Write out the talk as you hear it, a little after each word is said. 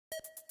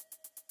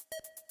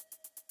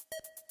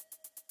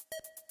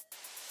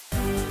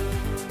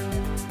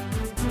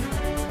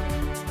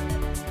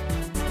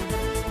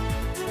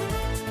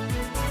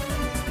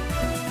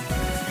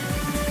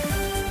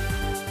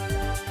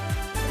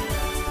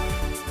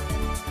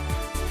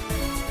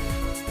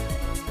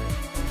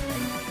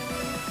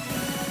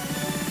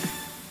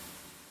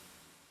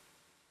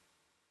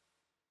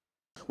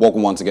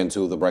Welcome once again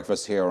to The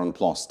Breakfast here on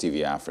Plus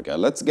TV Africa.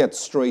 Let's get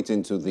straight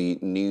into the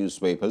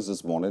newspapers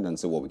this morning and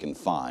see what we can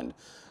find.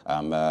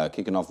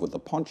 Kicking off with the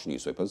Punch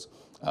newspapers.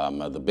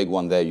 The big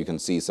one there you can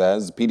see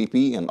says,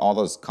 PDP and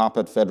others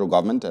carpet federal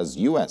government as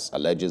U.S.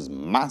 alleges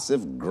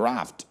massive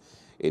graft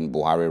in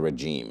Buhari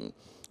regime.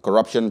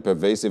 Corruption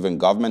pervasive in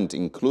government,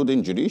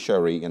 including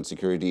judiciary and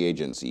security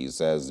agencies,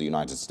 says the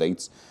United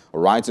States.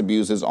 Rights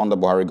abuses under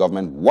Buhari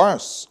government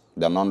worse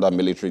than under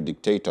military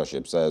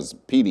dictatorship, says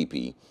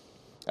PDP.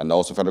 And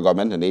also federal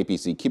government and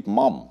APC keep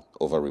mum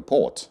over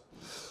report.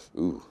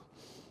 Ooh.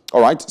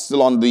 All right,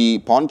 still on the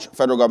Punch,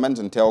 federal government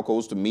and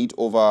telcos to meet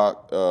over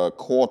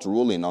court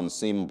ruling on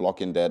SIM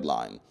blocking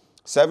deadline.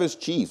 Service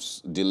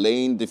chiefs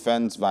delaying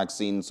defense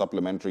vaccine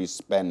supplementary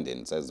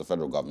spending, says the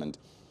federal government.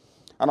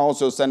 And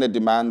also Senate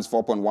demands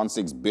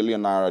 4.16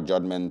 billion naira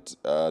judgment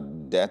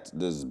debt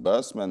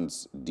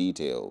disbursements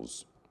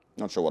details.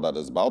 Not sure what that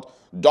is about.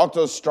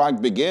 Doctors'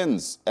 strike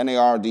begins.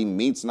 NARD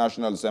meets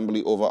National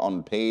Assembly over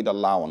unpaid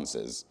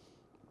allowances.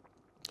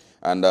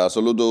 And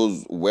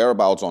Soludo's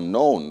whereabouts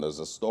unknown. There's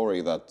a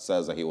story that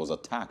says that he was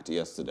attacked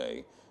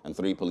yesterday and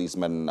 3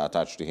 policemen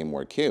attached to him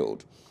were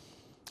killed.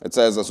 It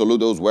says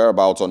Soludo's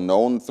whereabouts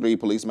unknown. 3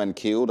 policemen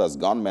killed as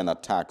gunmen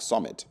attack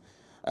Summit.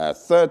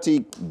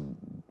 30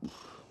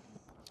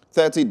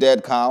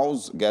 dead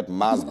cows get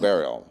mass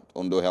burial.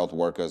 Undo health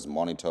workers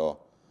monitor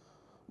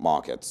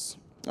markets.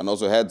 And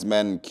also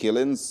headsmen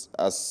killings,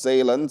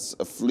 assailants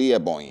flee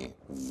Ebonyi.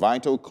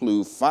 Vital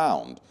clue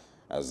found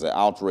as the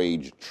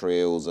outrage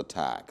trails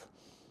attack.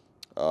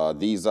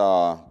 These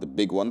are the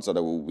big ones that I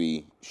will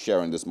be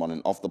sharing this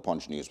morning off the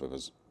Punch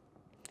newspapers.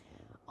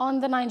 On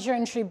the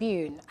Nigerian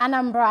Tribune,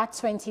 Anambra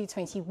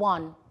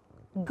 2021.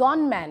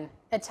 Gunmen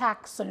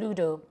attack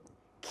Soludo,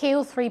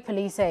 kill 3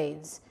 police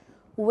aides.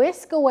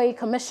 Whisk away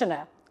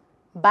commissioner.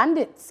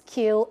 Bandits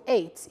kill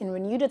 8 in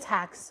renewed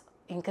attacks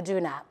in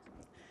Kaduna.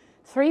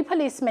 3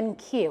 policemen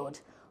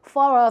killed,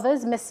 4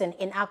 others missing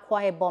in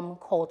Akwa Ibom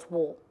court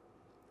war.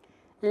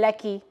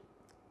 Lekki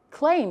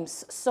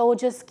claims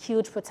soldiers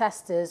killed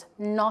protesters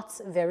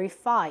not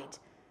verified.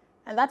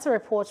 And that's a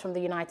report from the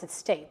United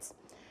States.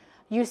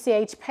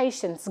 UCH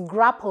patients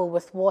grapple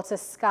with water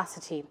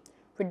scarcity,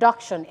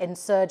 reduction in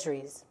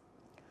surgeries.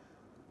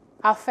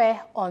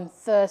 Affair on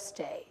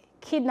Thursday.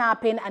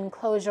 Kidnapping and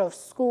closure of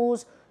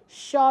schools,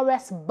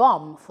 surest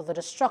bomb for the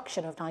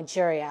destruction of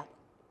Nigeria.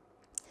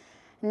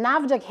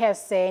 NAFDAC here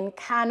saying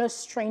Kano's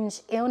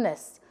strange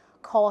illness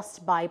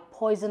caused by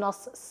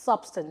poisonous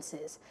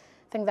substances.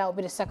 I think that will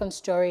be the second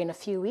story in a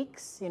few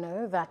weeks,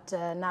 that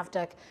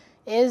NAFDAC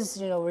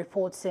is,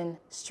 reporting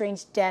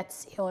strange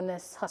deaths,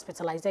 illness,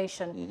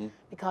 hospitalization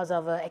because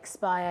of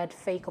expired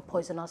fake or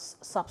poisonous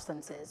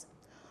substances.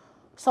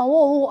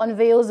 Sanwo-Olu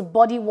unveils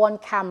body-worn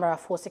camera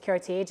for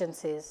security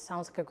agencies.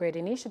 Sounds like a great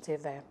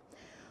initiative there.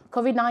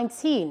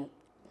 COVID-19,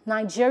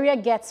 Nigeria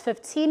gets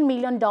 $15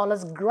 million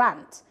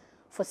grant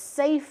for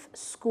safe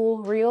school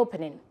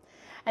reopening.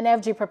 And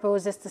FG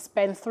proposes to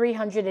spend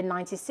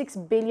 396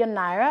 billion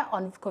naira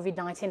on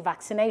COVID-19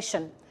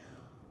 vaccination.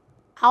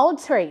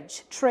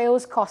 Outrage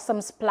trails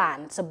customs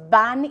plan to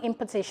ban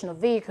importation of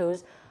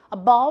vehicles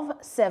above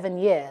 7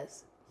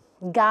 years.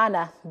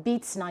 Ghana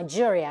beats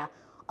Nigeria.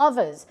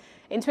 Others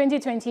in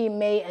 2020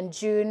 May and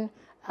June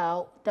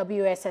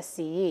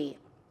WSSCE.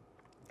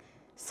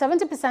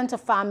 70% of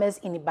farmers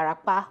in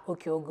Ibarakpa,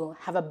 Okiogun,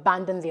 have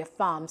abandoned their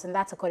farms, and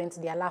that's according to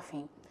the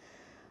Alafin.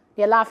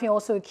 The Alafin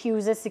also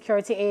accuses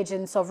security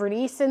agents of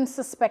releasing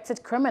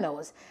suspected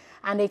criminals,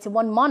 and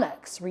 81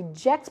 monarchs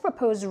reject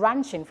proposed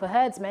ranching for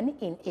herdsmen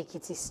in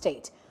Ekiti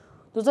State.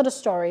 Those are the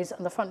stories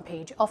on the front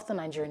page of the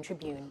Nigerian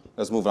Tribune.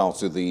 Let's move now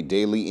to the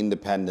Daily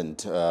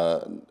Independent.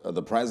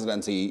 The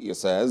presidency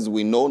says,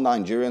 we know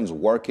Nigerians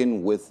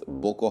working with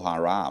Boko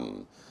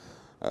Haram.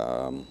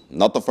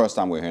 Not the first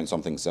time we're hearing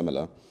something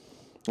similar.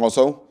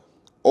 Also,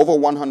 over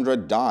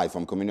 100 die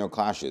from communal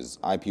clashes,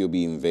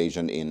 IPOB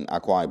invasion in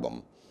Akwa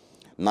Ibom.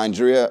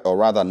 Nigeria, or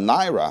rather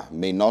Naira,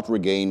 may not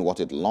regain what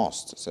it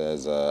lost,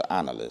 says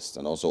analyst.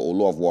 And also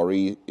Olu of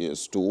Warri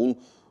stool,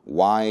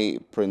 why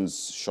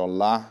Prince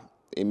Shola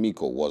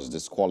Emiko was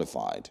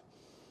disqualified.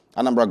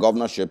 Anambra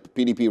governorship,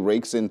 PDP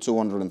rakes in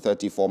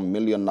 234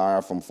 million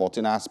naira from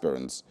 14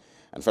 aspirants.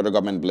 And federal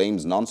government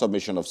blames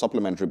non-submission of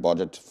supplementary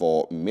budget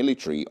for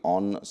military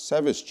on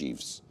service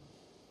chiefs.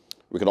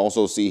 We can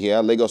also see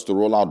here, Lagos to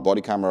roll out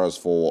body cameras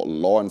for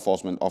law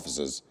enforcement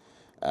officers.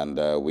 And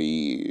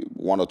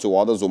one or two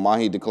others,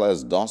 Umahi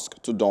declares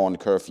dusk to dawn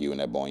curfew in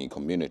Ebonyi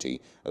community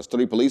as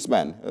 3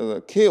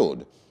 policemen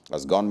killed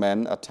as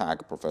gunmen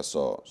attack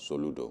Professor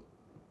Soludo.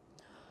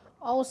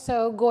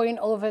 Also going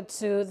over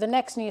to the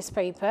next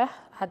newspaper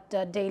at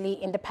the Daily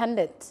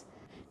Independent.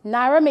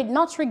 Naira may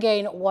not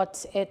regain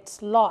what it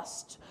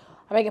lost.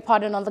 I beg your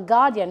pardon, on The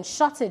Guardian,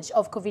 shortage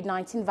of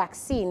COVID-19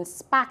 vaccines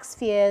sparks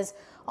fears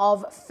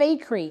of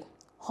fakery,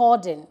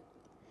 hoarding.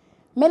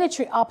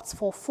 Military opts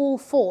for full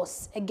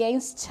force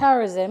against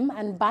terrorism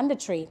and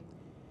banditry.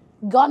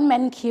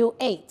 Gunmen kill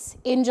 8,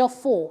 injure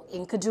 4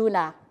 in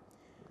Kaduna.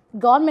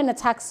 Gunmen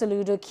attack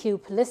Soludo, kill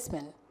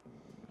policemen.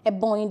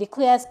 Ebonyi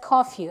declares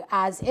curfew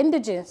as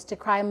indigenous to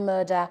crime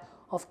murder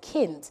of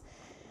Kint.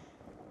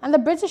 And the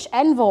British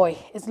envoy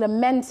is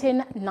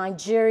lamenting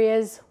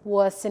Nigeria's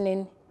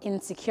worsening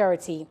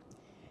insecurity.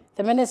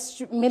 The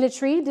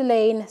military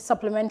delaying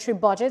supplementary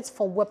budgets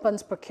for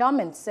weapons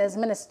procurement, says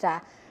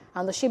Minister,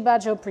 and the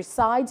Shibajo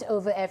presides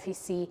over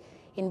FEC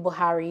in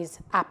Buhari's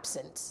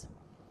absence.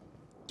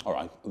 All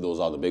right, those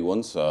are the big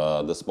ones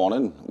this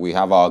morning. We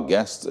have our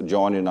guest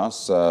joining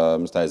us,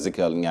 Mr.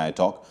 Ezekiel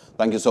Nya-Etok.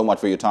 Thank you so much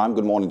for your time.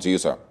 Good morning to you,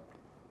 sir.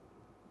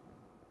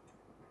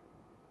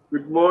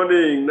 Good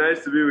morning.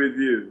 Nice to be with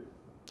you.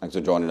 Thanks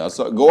for joining us.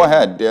 So go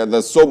ahead.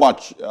 There's so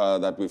much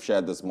that we've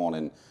shared this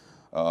morning.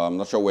 I'm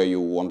not sure where you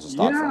want to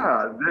start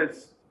from. Yeah,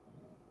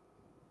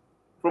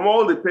 from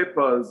all the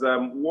papers,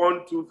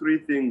 1, 2, 3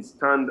 things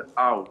stand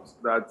out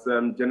that's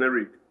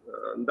generic.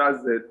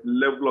 That's the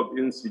level of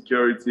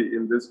insecurity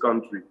in this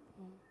country.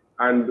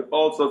 And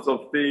all sorts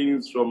of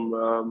things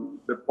from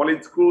the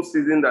political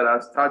season that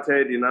has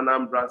started in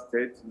Anambra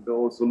State,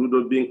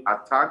 Soludo being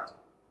attacked,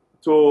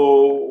 to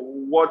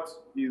what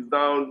is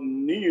now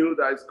new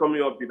that is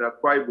coming up in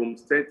Akwa Ibom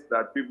State,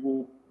 that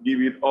people give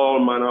it all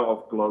manner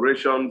of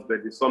colorations, but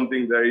it's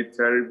something very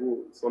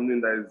terrible,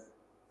 something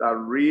that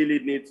really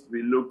needs to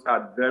be looked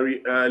at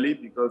very early,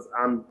 because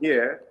I'm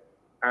here,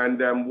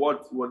 and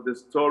what the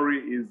story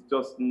is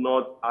just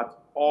not at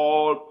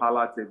all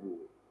palatable.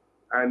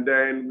 And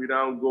then we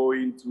now go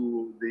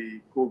into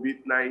the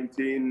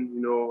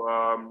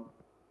COVID-19,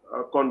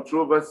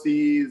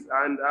 controversies,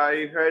 and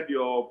I heard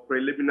your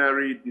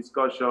preliminary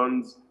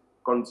discussions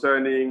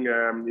concerning,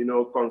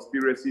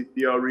 conspiracy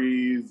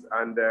theories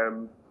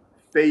and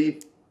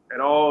faith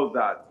and all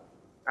that.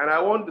 And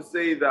I want to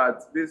say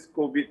that this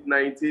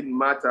COVID-19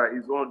 matter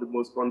is one of the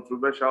most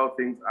controversial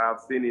things I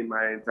have seen in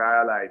my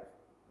entire life.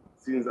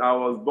 Since I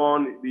was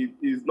born, it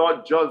is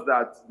not just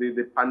that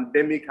the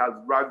pandemic has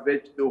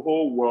ravaged the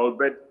whole world,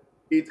 but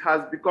it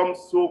has become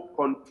so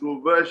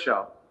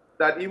controversial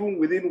that even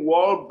within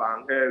World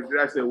Bank,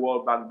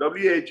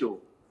 WHO,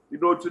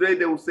 today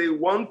they will say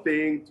one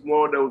thing,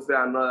 tomorrow they will say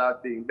another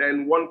thing.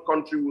 Then one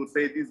country will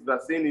say this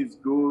vaccine is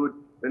good.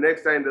 The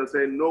next time they'll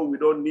say, no, we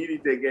don't need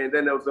it again.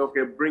 Then they'll say,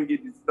 okay, bring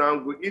it, it's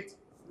down. It's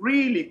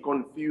really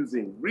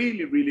confusing,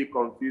 really, really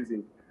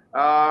confusing.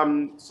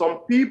 Some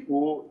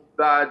people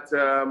that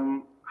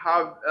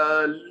have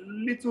a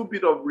little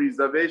bit of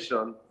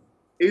reservation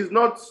is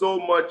not so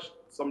much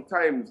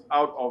sometimes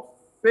out of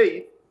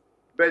faith,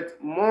 but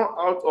more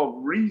out of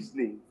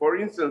reasoning. For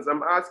instance,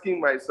 I'm asking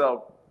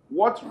myself,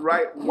 what's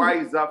why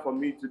is that for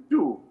me to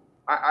do?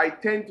 I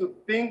tend to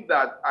think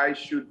that I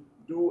should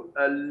do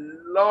a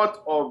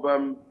lot of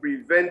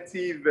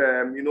preventive,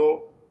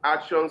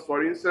 actions.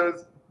 For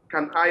instance,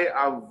 can I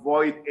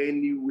avoid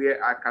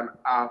anywhere I can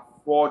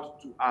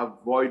afford to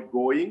avoid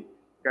going?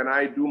 Can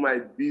I do my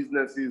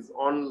businesses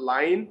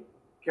online?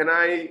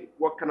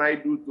 What can I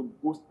do to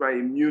boost my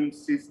immune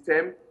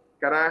system?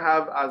 Can I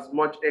have as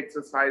much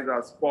exercise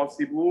as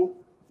possible?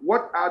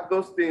 What are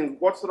those things?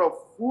 What sort of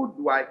food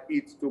do I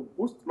eat to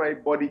boost my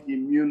body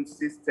immune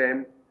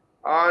system?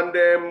 And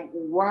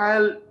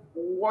while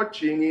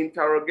watching,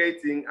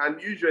 interrogating, and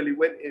usually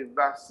when a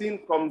vaccine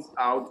comes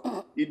out,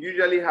 it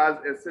usually has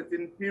a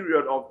certain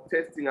period of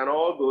testing and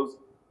all those.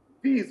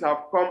 These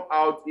have come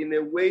out in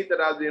a way that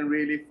has been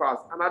really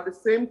fast. And at the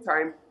same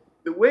time,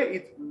 the way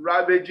it's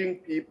ravaging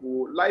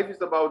people, life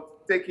is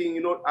about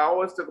taking, I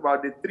always talk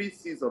about the 3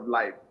 C's of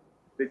life.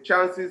 The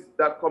chances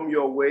that come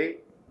your way,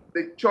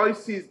 the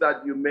choices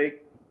that you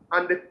make,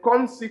 and the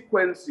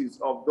consequences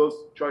of those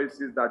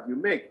choices that you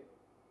make.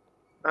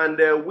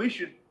 And we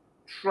should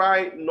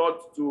try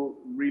not to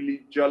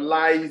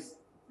religionize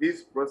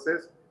this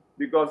process,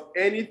 because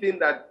anything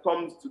that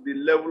comes to the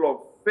level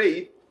of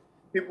faith,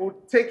 people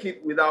take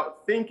it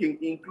without thinking,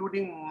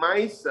 including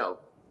myself.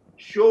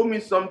 Show me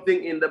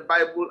something in the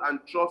Bible and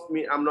trust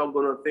me, I'm not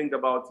going to think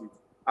about it.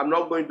 I'm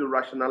not going to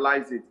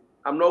rationalize it.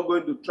 I'm not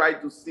going to try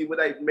to see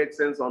whether it makes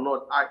sense or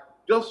not.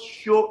 Just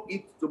show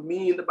it to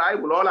me in the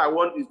Bible. All I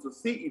want is to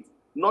see it,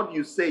 not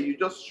you say. You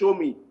just show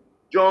me.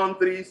 John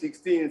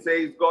 3:16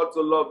 says, God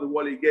so loved the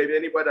world he gave.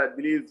 Anybody that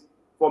believes,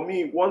 for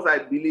me, once I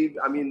believe,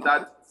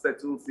 that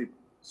settles it.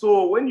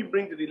 So when you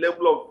bring to the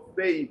level of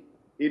faith,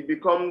 it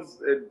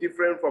becomes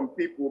different from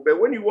people. But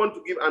when you want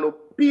to give an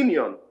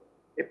opinion,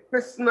 a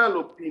personal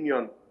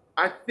opinion,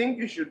 I think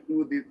you should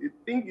do this, I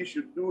think you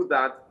should do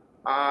that,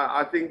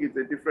 I think it's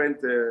a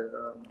different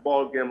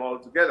ball game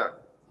altogether.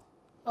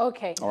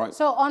 Okay. All right.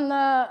 So on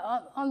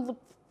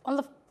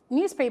the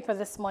newspaper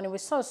this morning, we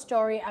saw a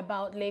story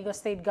about Lagos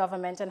State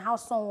government and how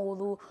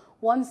Sanwo-Olu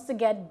wants to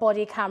get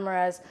body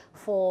cameras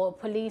for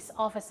police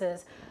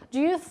officers. Do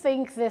you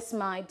think this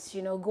might,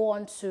 go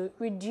on to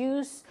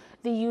reduce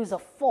the use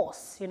of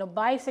force,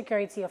 by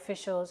security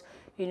officials,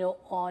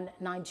 on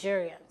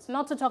Nigerians?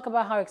 Not to talk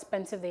about how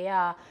expensive they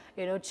are.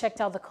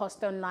 Checked out the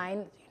cost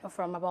online,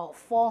 from about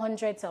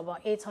 $400 to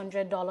about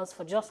 $800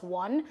 for just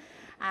one.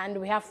 And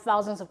we have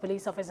thousands of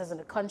police officers in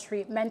the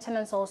country.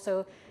 Maintenance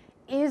also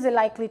is a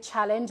likely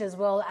challenge, as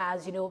well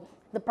as,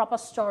 the proper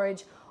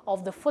storage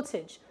of the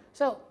footage.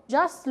 So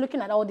just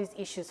looking at all these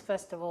issues,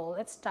 first of all,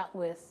 let's start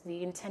with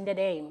the intended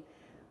aim.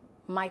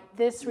 Might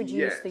this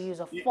reduce the use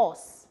of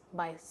force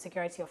by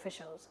security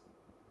officials?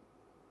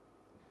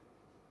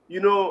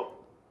 You know,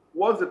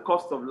 what's the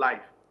cost of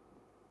life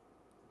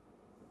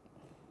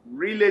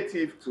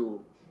relative to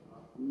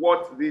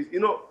what this, you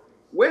know,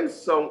 when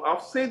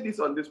I've said this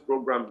on this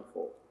program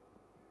before,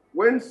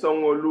 when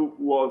Sanwo-Olu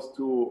was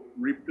to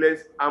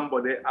replace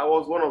Ambode, I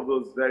was one of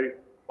those very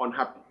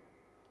unhappy.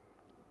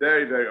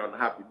 Very, very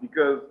unhappy,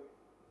 because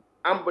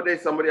Ambode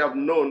is somebody I've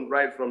known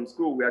right from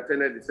school. We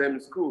attended the same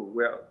school.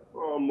 We're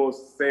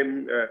almost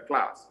same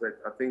class, but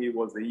I think it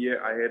was a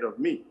year ahead of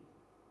me.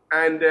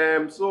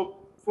 And so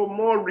for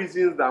more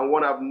reasons than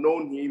one, I've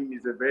known him.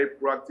 He's a very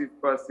proactive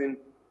person.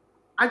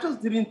 I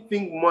just didn't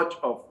think much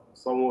of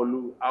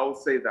Sanwo-Olu, I will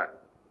say that.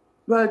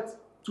 But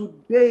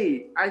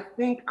today, I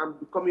think I'm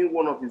becoming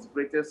one of his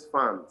greatest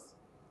fans,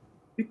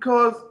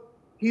 because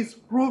he's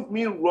proved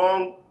me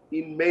wrong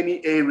in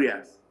many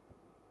areas.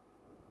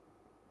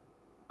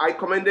 I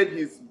commended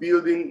his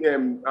building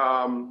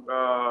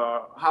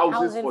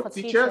houses for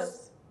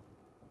teachers.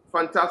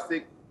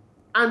 Fantastic.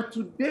 And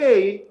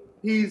today,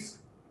 he's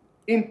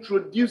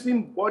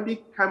introducing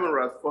body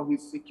cameras for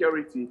his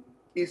security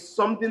is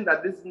something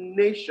that this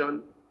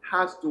nation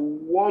has to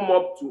warm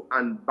up to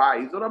and buy.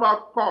 It's not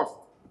about cost.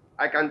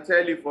 I can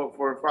tell you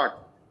for a fact.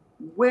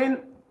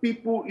 When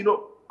people, you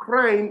know,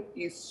 crime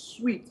is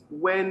sweet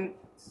when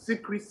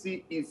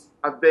secrecy is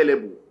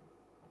available.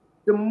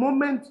 The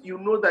moment you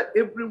know that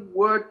every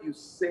word you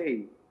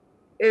say,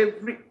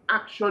 every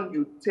action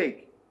you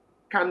take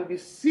can be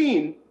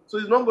seen, so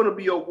it's not going to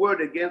be your word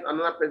against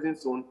another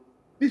person's own.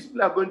 These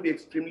people are going to be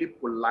extremely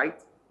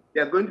polite.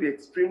 They are going to be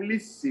extremely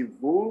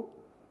civil.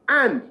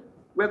 And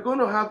we're going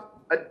to have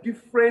a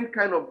different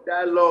kind of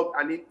dialogue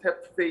and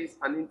interface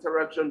and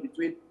interaction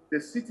between the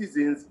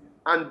citizens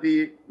and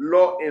the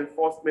law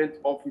enforcement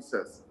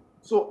officers.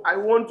 So I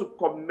want to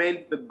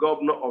commend the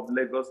governor of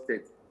Lagos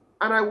State.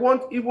 And I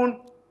want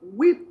even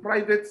with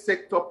private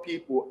sector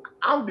people,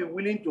 I'll be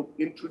willing to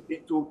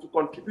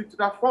contribute to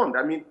that fund.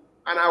 I mean,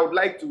 and I would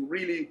like to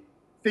really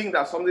think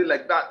that something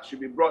like that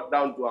should be brought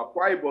down to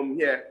Akwa Ibom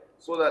here,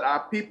 so that our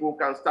people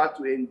can start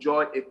to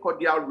enjoy a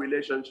cordial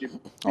relationship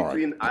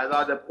between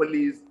either the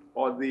police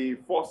or the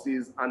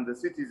forces and the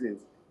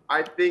citizens.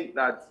 I think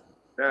that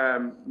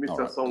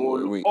Mr.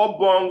 Sanwo-Olu,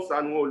 Obong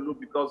Sanwo-Olu,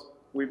 because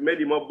we've made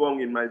him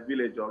Obong in my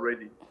village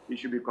already, he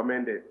should be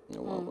commended.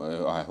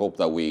 Well, I hope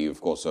that we,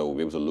 of course, will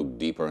be able to look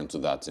deeper into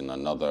that in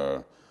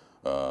another,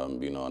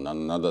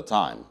 another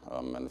time,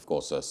 and of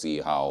course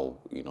see how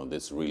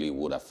this really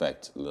would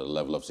affect the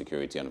level of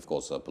security and of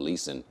course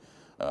policing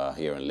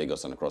here in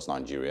Lagos and across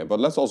Nigeria.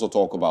 But let's also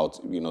talk about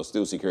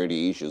still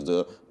security issues.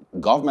 The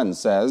government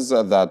says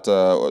that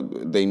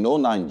they know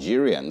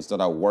Nigerians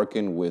that are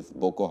working with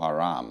Boko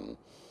Haram.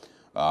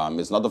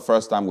 It's not the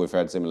first time we've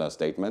heard similar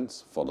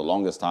statements. For the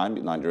longest time,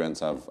 Nigerians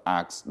have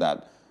asked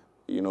that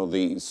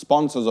the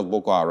sponsors of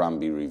Boko Haram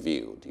be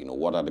reviewed.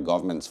 What are the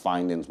government's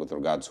findings with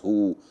regards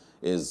who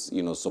is,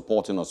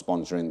 supporting or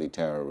sponsoring the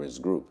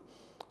terrorist group?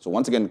 So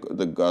once again,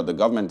 the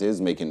government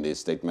is making these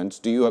statements.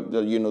 Do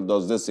you,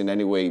 does this in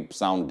any way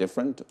sound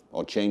different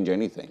or change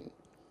anything?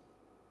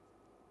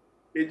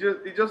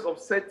 It just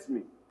upsets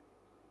me.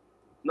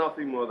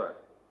 Nothing more than.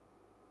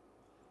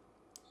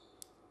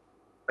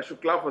 I should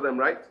clap for them,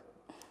 right?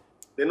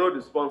 They know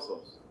the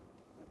sponsors.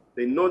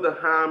 They know the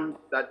harm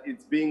that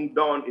is being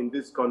done in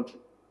this country.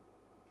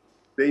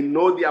 They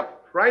know their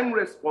prime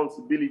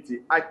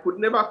responsibility. I could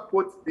never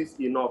quote this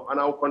enough, and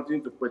I will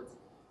continue to quote.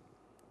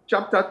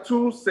 Chapter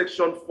 2,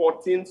 Section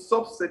 14,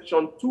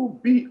 subsection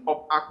 2B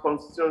of our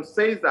Constitution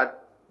says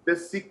that the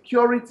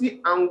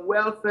security and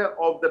welfare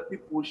of the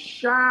people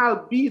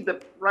shall be the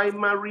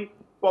primary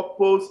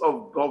purpose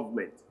of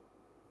government.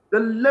 The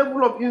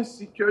level of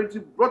insecurity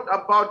brought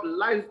about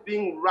lives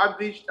being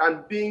ravished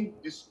and being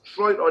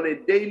destroyed on a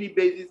daily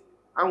basis.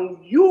 And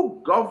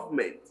you,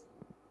 government,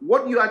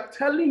 what you are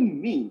telling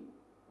me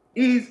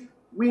is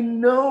we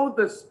know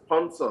the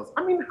sponsors.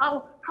 I mean,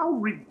 how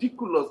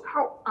ridiculous,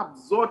 how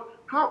absurd,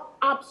 how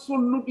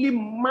absolutely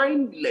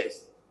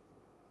mindless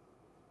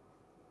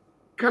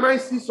can I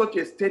see such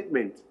a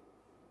statement?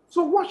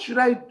 So what should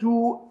I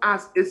do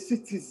as a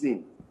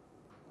citizen?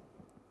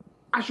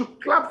 I should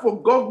clap for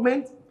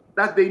government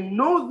that they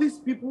know these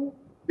people,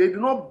 they do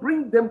not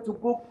bring them to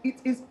book.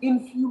 It is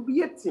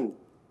infuriating,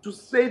 to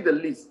say the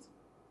least.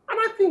 And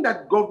I think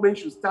that government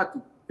should start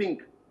to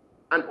think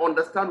and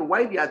understand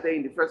why they are there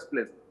in the first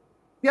place.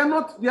 They are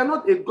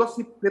not a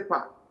gossip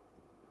paper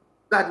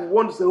that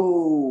wants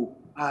to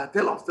say,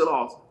 tell us,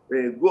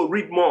 go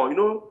read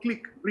more,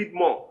 click, read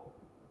more.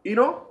 They're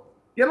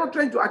not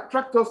trying to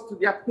attract us to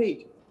their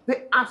page.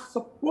 They are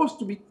supposed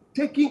to be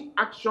taking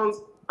actions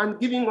and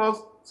giving us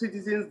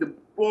citizens the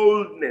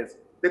boldness,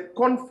 the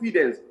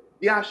confidence,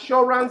 the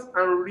assurance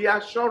and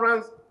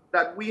reassurance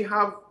that we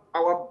have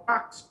our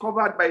backs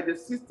covered by the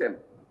system.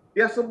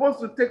 They are supposed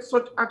to take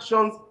such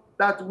actions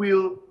that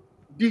will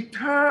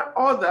deter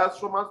others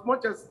from as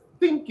much as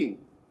thinking.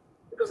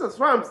 Because as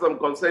far as I'm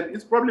concerned,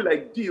 it's probably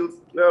like deals.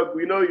 Look,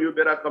 we know you,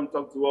 better come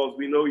talk to us.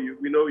 We know you,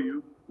 we know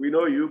you, we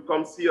know you,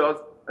 come see us.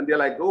 And they're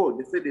like, oh,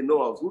 they say they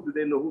know us. Who do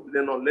they know? Who do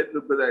they know? Let's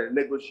look at that,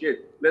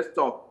 negotiate. Let's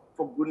talk.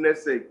 For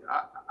goodness sake,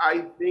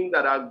 I think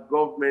that our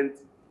government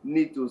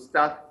need to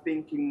start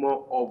thinking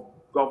more of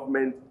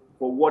government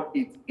for what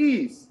it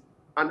is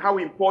and how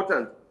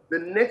important. The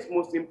next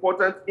most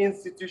important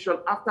institution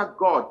after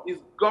God is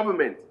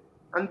government.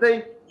 And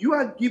then you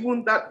are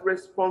given that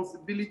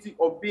responsibility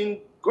of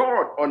being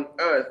God on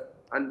earth,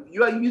 and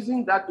you are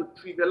using that to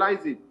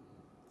trivialize it.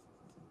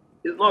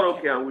 It's not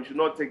okay, and we should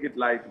not take it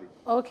lightly.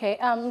 Okay,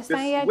 Mr.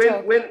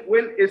 Nya-Etok.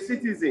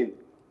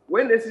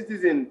 When a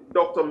citizen,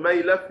 Dr.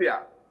 Mailafia,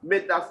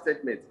 made that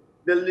statement,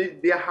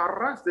 they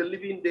harassed the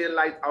living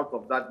daylight out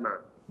of that man.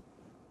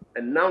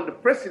 And now the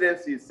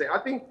presidency is saying, I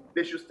think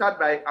they should start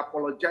by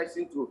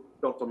apologizing to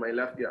Dr.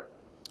 Mailafia.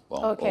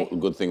 Well,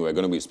 good thing we're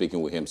going to be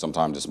speaking with him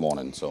sometime this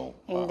morning, so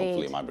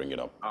hopefully he might bring it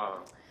up.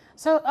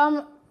 So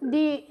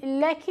the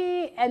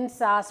Lekki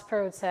NSAS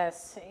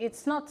protest,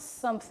 it's not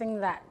something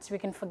that we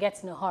can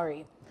forget in a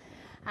hurry.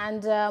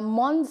 And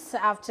months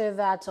after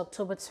that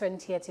October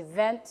 20th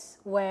event,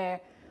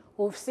 where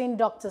we've seen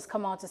doctors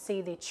come out to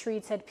say they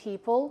treated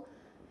people,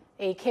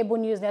 a cable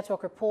news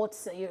network report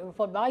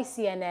by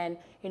CNN,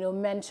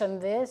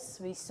 mentioned this.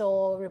 We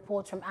saw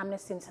reports from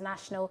Amnesty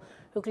International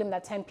who claimed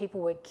that 10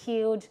 people were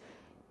killed.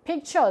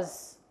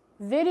 Pictures,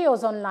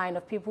 videos online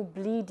of people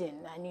bleeding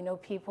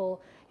and, people,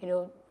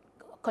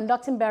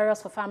 conducting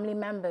burials for family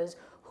members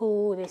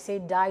who they say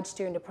died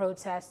during the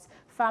protests,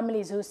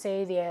 families who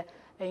say their,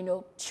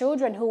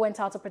 children who went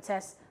out to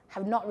protest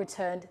have not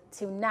returned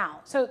till now.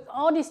 So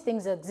all these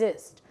things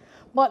exist.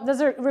 But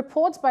there's a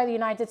report by the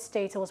United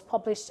States that was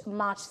published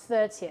March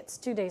 30th,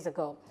 2 days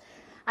ago.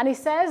 And it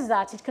says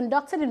that it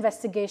conducted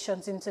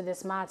investigations into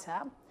this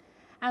matter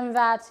and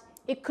that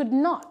it could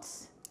not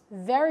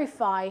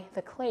verify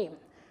the claim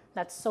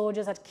that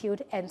soldiers had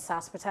killed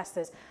NSAS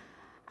protesters.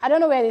 I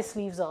don't know where this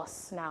leaves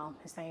us now,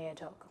 Mr.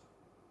 Nya-Etok.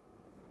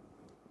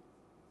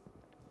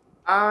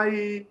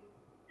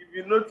 If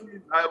you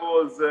notice, I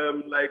was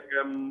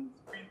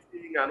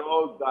tweeting and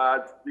all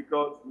that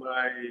because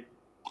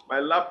my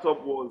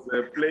laptop was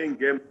playing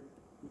games.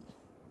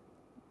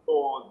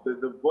 So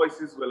the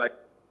voices were like,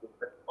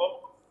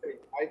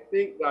 I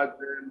think that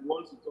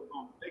once you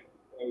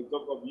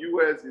talk of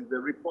US, is the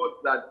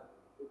report that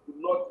they could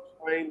not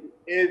find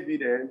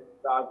evidence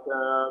that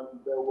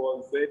there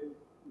was any.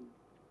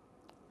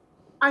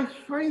 I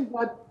find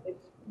that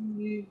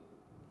extremely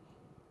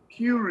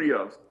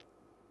curious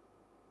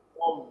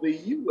of the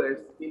US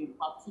in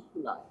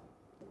particular,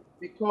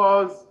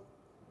 because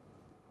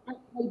I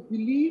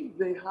believe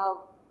they have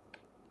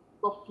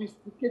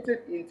sophisticated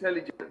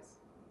intelligence.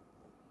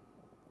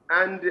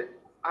 And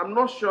I'm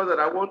not sure that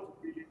I want to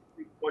really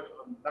speak much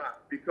on that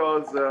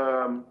because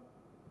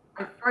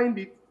I find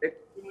it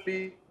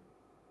extremely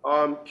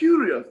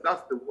curious,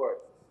 that's the word,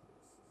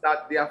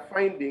 that their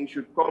findings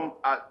should come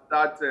at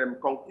that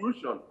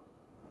conclusion.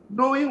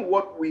 Knowing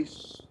what we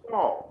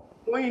saw,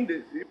 knowing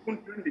even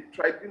during the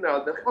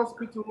tribunal, the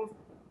hospitals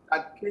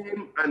that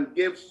came and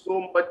gave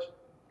so much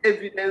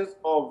evidence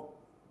of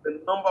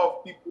the number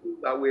of people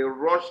that were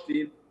rushed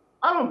in,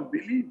 I don't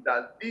believe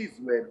that these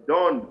were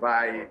done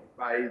by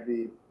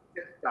the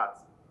testers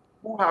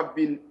who have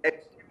been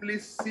extremely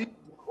sick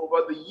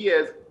over the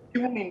years,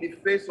 even in the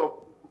face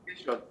of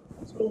provocation.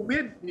 So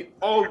where did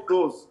all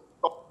those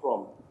come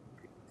from?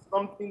 It's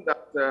something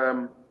that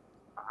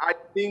I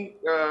think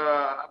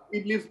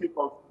it leaves me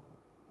confused.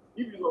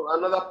 If you were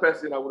another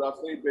person, I would have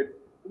said, but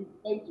we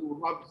tend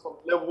to have some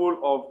level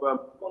of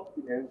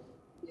confidence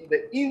in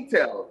the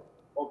intel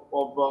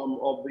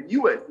of the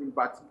US in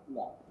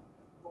particular.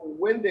 So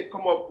when they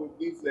come up with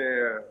this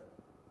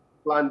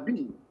plan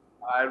B,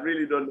 I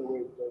really don't know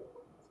where it's going.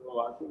 So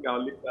I think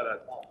I'll leave that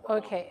at that.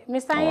 Okay,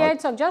 Mr.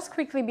 Nya-Etok, just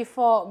quickly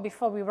before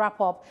we wrap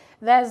up,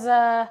 there's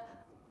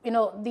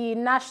the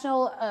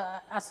National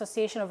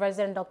Association of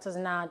Resident Doctors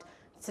 (NAD).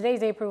 Today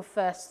is April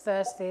 1st,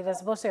 Thursday. They're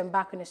supposed to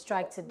embark on a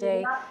strike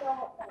today.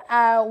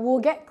 We'll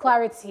get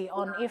clarity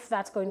on if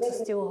that's going to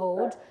still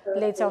hold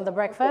later on the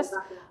breakfast.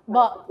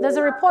 But there's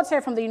a report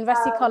here from the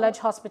University College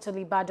Hospital,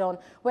 Ibadan,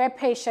 where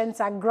patients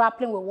are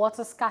grappling with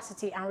water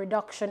scarcity and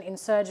reduction in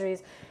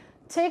surgeries.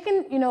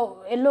 Taking,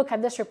 a look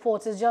at this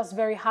report is just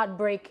very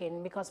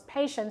heartbreaking because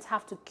patients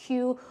have to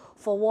queue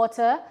for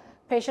water,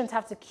 patients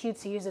have to queue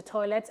to use the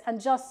toilets, and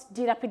just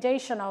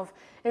dilapidation of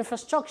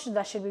infrastructure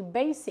that should be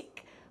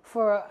basic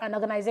for an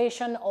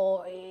organization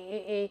or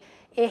a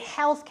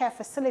healthcare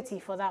facility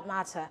for that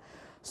matter.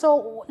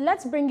 So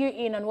let's bring you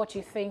in on what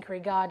you think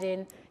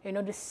regarding,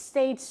 the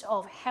state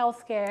of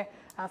healthcare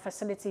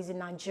facilities in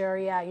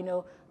Nigeria,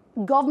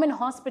 government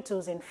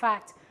hospitals, in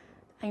fact,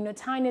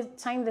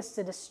 tying this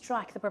to the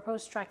strike, the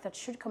proposed strike that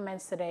should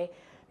commence today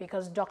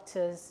because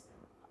doctors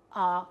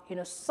are,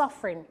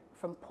 suffering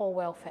from poor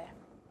welfare.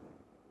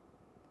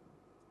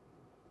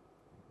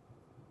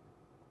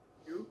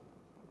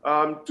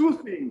 Two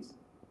things.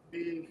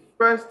 The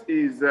first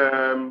is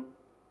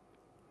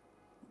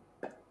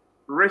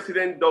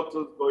resident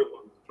doctors going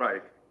on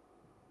strike.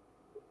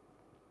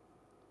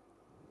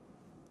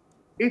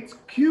 it's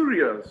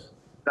curious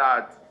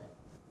that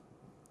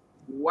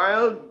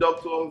while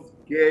doctors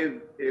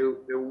gave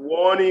a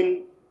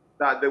warning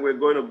that they were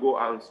going to go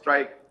on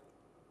strike,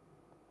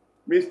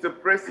 Mr.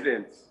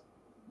 President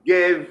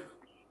gave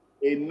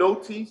a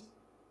notice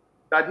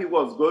that he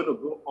was going to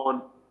go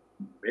on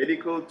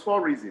medical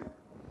tourism.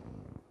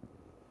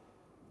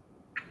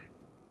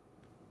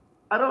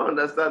 I don't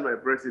understand my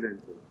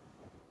president.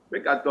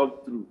 Make I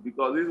talk through,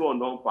 because this one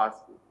don't pass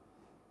me.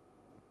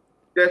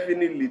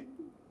 Definitely,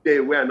 they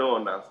will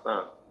not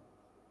understand.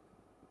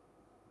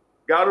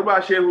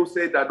 Garuba Shehu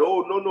said that,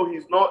 oh, no,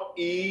 he's not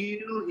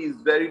ill. He's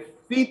very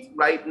fit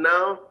right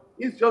now.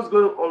 He's just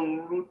going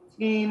on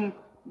routine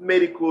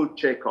medical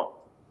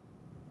checkup.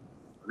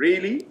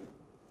 Really?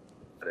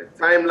 At a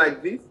time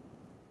like this,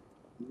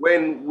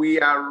 when we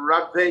are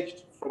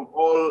ravaged from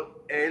all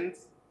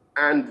ends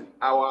and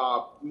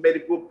our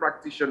medical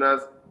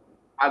practitioners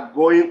are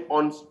going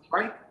on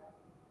strike,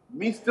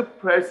 Mr.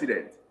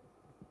 President,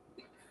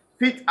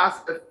 fit as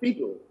a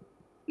fiddle,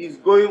 is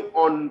going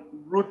on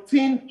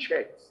routine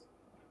checks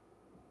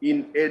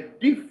in a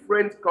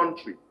different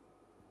country.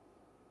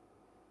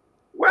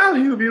 Well,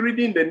 he'll be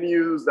reading the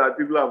news that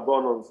people have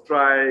gone on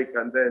strike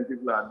and then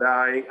people are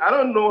dying. I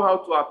don't know how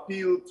to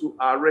appeal to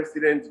our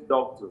resident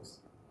doctors.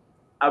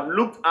 I've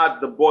looked at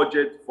the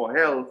budget for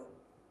health.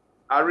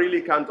 I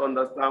really can't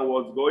understand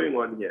what's going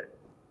on here.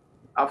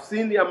 I've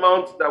seen the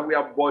amount that we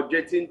are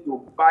budgeting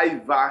to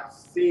buy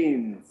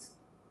vaccines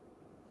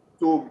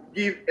to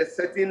give a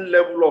certain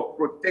level of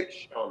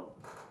protection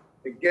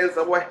against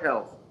our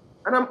health.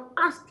 And I'm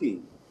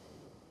asking,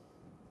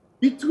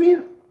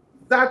 between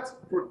that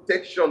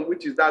protection,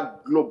 which is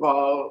that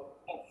global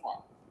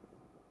offer,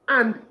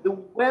 and the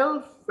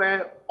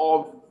welfare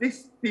of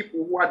these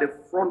people who are the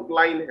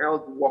frontline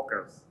health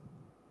workers,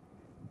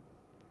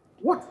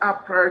 what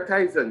are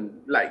prioritizing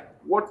like?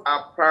 What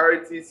are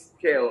priority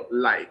scale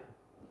like?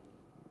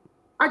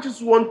 I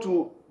just want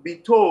to be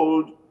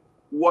told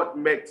what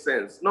makes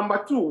sense.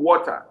 Number two,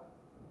 water.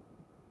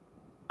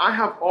 I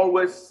have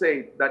always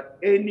said that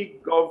any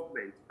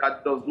government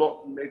that does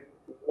not make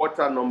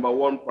water number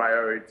one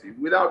priority,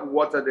 without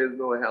water, there's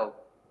no health.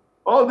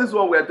 All this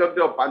one we're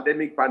talking about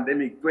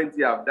pandemic,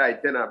 20 have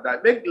died, 10 have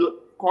died. Make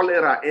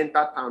cholera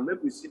enter town,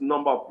 make we see the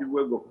number of people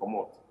who go come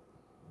out,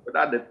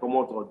 whether they come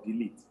out or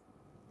delete.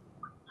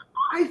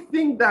 I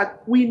think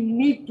that we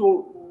need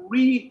to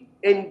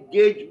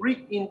re-engage,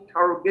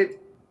 re-interrogate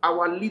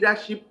our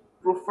leadership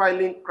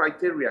profiling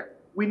criteria.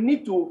 We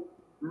need to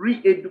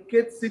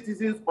re-educate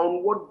citizens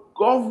on what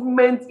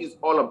government is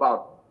all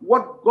about,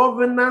 what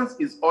governance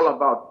is all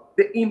about,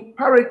 the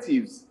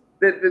imperatives,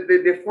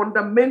 the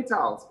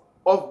fundamentals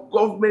of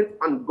government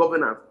and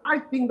governance. I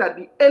think that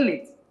the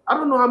elite, I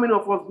don't know how many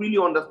of us really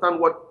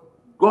understand what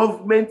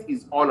government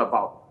is all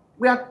about.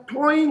 We are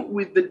toying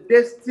with the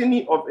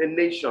destiny of a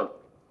nation.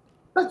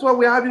 That's why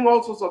we're having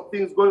all sorts of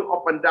things going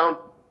up and down.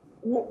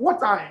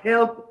 What's our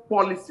health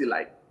policy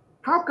like?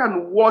 How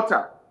can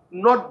water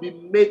not be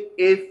made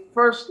a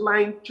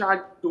first-line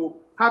charge to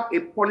have a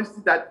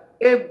policy that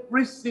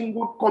every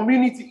single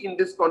community in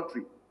this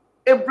country,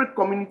 every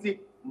community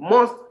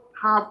must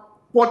have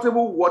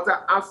potable water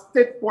as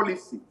state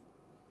policy?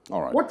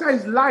 All right. Water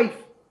is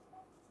life.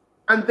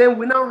 And then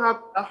we now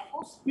have a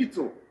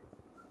hospital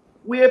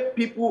where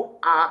people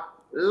are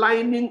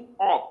lining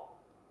up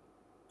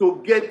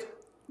to get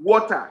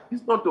water.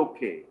 It's not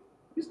okay.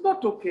 It's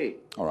not okay.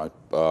 All right.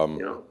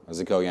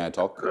 Ezekiel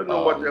Nya-Etok. I don't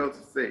know what else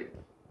to say.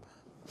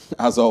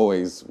 As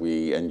always,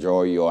 we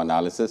enjoy your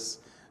analysis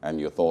and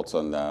your thoughts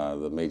on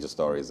the major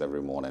stories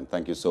every morning.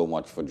 Thank you so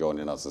much for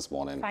joining us this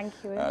morning. Thank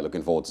you.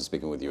 Looking forward to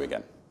speaking with you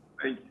again.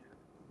 Thank you.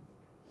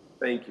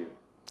 Thank you.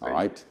 All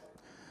right.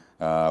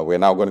 We're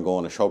now going to go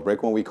on a short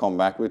break. When we come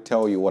back, we'll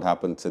tell you what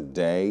happened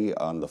today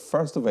on the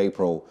 1st of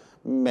April,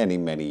 many,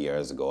 many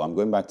years ago. I'm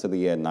going back to the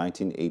year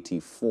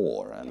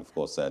 1984, and of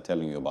course,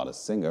 telling you about a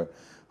singer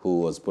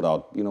who has put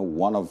out,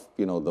 one of,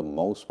 the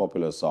most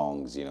popular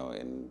songs,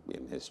 in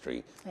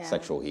history,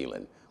 Sexual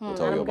Healing. We'll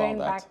tell you about that. I'm going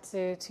back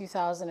to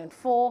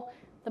 2004,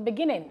 the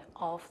beginning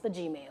of the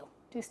Gmail.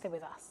 Do stay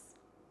with us.